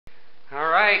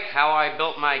Alright, how I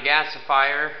built my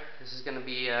gasifier. This is going to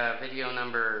be video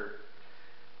number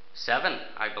 7,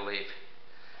 I believe.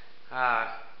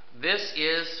 This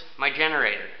is my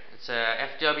generator. It's a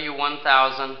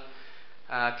FW1000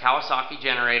 Kawasaki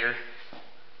generator.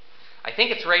 I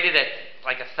think it's rated at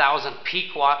like 1,000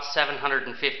 peak watts,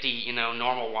 750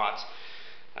 normal watts.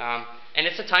 And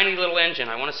it's a tiny little engine.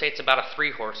 I want to say it's about a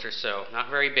 3-horse or so, not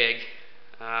very big.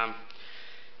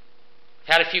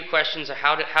 Had a few questions of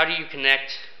how do you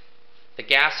connect the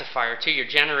gasifier to your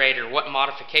generator? What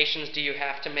modifications do you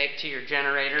have to make to your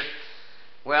generator?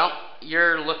 Well,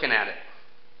 you're looking at it.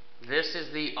 This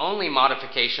is the only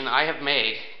modification I have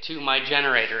made to my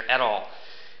generator at all.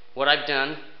 What I've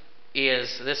done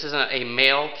is, this is a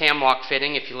male cam lock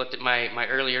fitting. If you looked at my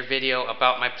earlier video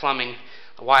about my plumbing,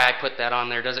 why I put that on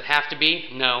there. Does it have to be?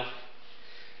 No.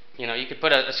 You could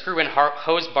put a screw-in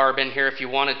hose barb in here if you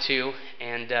wanted to,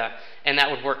 and that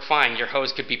would work fine. Your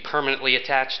hose could be permanently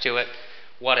attached to it,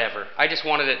 whatever. I just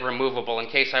wanted it removable in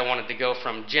case I wanted to go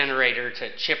from generator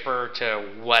to chipper to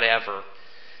whatever.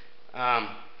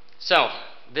 So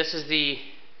this is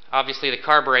obviously the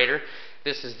carburetor.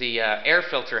 This is the air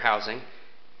filter housing,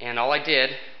 and all I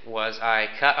did was I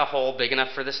cut a hole big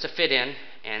enough for this to fit in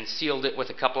and sealed it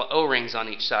with a couple of O-rings on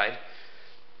each side.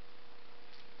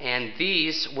 And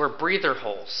these were breather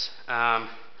holes.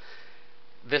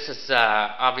 This is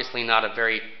obviously not a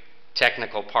very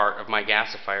technical part of my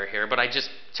gasifier here, but I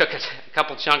just took a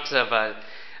couple chunks of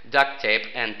duct tape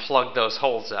and plugged those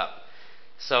holes up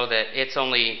so that its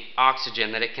only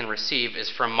oxygen that it can receive is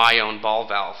from my own ball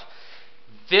valve.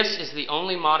 This is the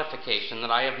only modification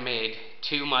that I have made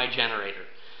to my generator.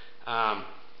 I've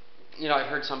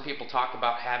heard some people talk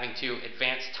about having to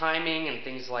advance timing and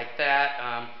things like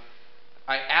that.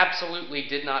 I absolutely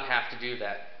did not have to do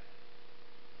that.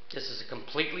 This is a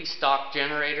completely stock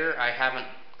generator. I haven't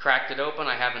cracked it open.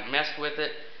 I haven't messed with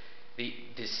it.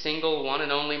 The single one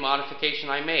and only modification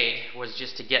I made was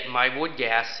just to get my wood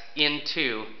gas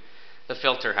into the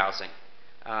filter housing.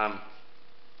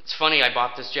 It's funny, I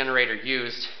bought this generator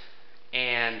used,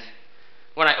 and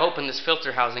when I opened this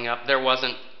filter housing up, there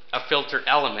wasn't a filter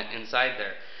element inside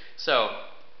there. So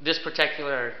this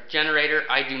particular generator,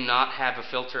 I do not have a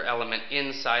filter element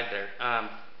inside there.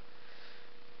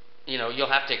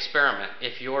 You'll have to experiment.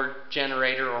 If your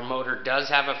generator or motor does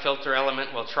have a filter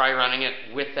element, well, try running it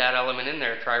with that element in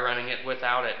there. Try running it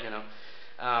without it,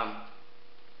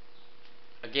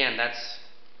 Again,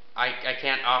 I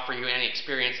can't offer you any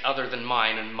experience other than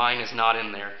mine, and mine is not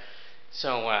in there.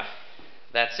 So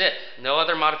that's it. No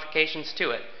other modifications to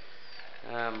it.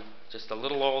 Just a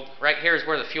little old, right here is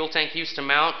where the fuel tank used to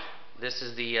mount. This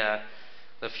is the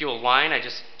fuel line. I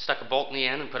just stuck a bolt in the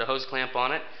end and put a hose clamp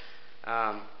on it.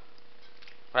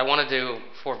 But I want to do,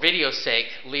 for video's sake,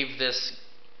 leave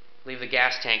the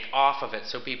gas tank off of it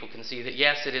so people can see that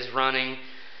yes, it is running.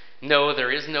 No, there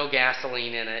is no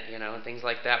gasoline in it, and things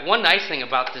like that. One nice thing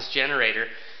about this generator,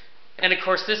 and of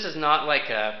course this is not like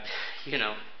a,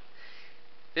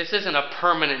 this isn't a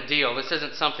permanent deal. This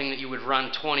isn't something that you would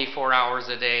run 24 hours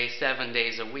a day, 7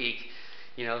 days a week.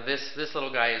 This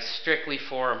little guy is strictly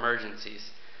for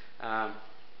emergencies. I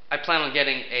plan on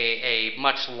getting a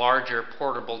much larger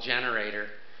portable generator,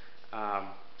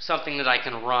 something that I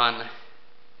can run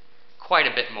quite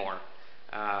a bit more.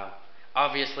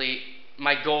 Obviously,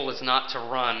 my goal is not to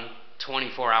run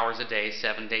 24 hours a day,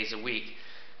 7 days a week.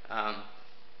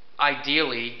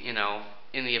 Ideally,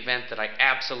 in the event that I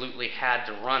absolutely had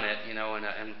to run it,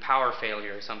 in power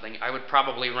failure or something, I would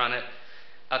probably run it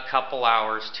a couple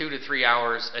hours, 2 to 3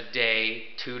 hours a day,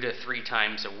 2 to 3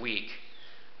 times a week.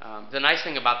 The nice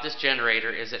thing about this generator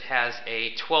is it has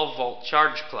a 12-volt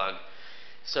charge plug.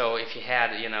 So if you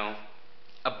had,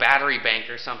 a battery bank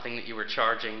or something that you were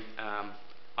charging,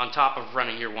 on top of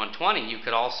running your 120, you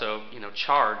could also,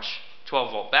 charge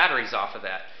 12-volt batteries off of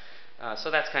that. So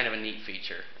that's kind of a neat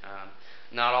feature.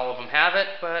 Not all of them have it,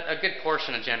 but a good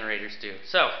portion of generators do.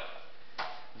 So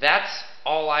that's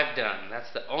all I've done.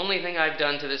 That's the only thing I've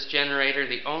done to this generator.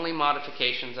 The only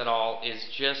modifications at all is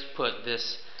just put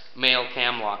this male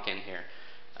cam lock in here.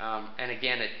 And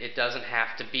again, it doesn't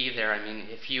have to be there. I mean,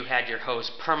 if you had your hose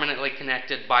permanently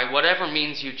connected by whatever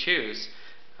means you choose,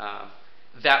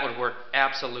 that would work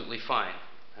absolutely fine.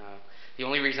 The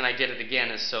only reason I did it again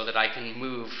is so that I can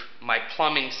move my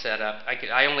plumbing setup.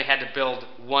 I only had to build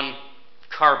one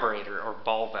carburetor or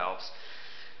ball valves,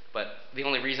 but the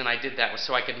only reason I did that was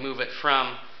so I could move it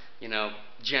from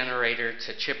generator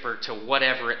to chipper to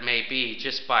whatever it may be,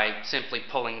 just by simply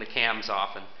pulling the cams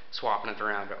off and swapping it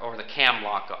around, or the cam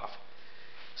lock off.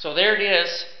 So there it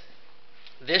is.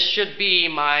 This should be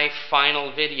my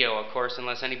final video, of course,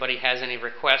 unless anybody has any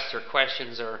requests or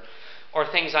questions or or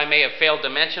things I may have failed to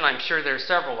mention. I'm sure there's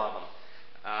several of them.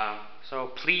 So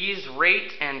please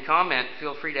rate and comment.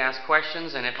 Feel free to ask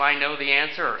questions, and if I know the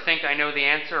answer or think I know the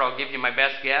answer, I'll give you my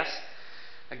best guess.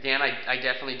 Again, I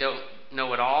definitely don't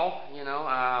know it all.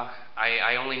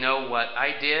 I only know what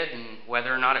I did and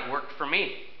whether or not it worked for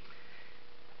me.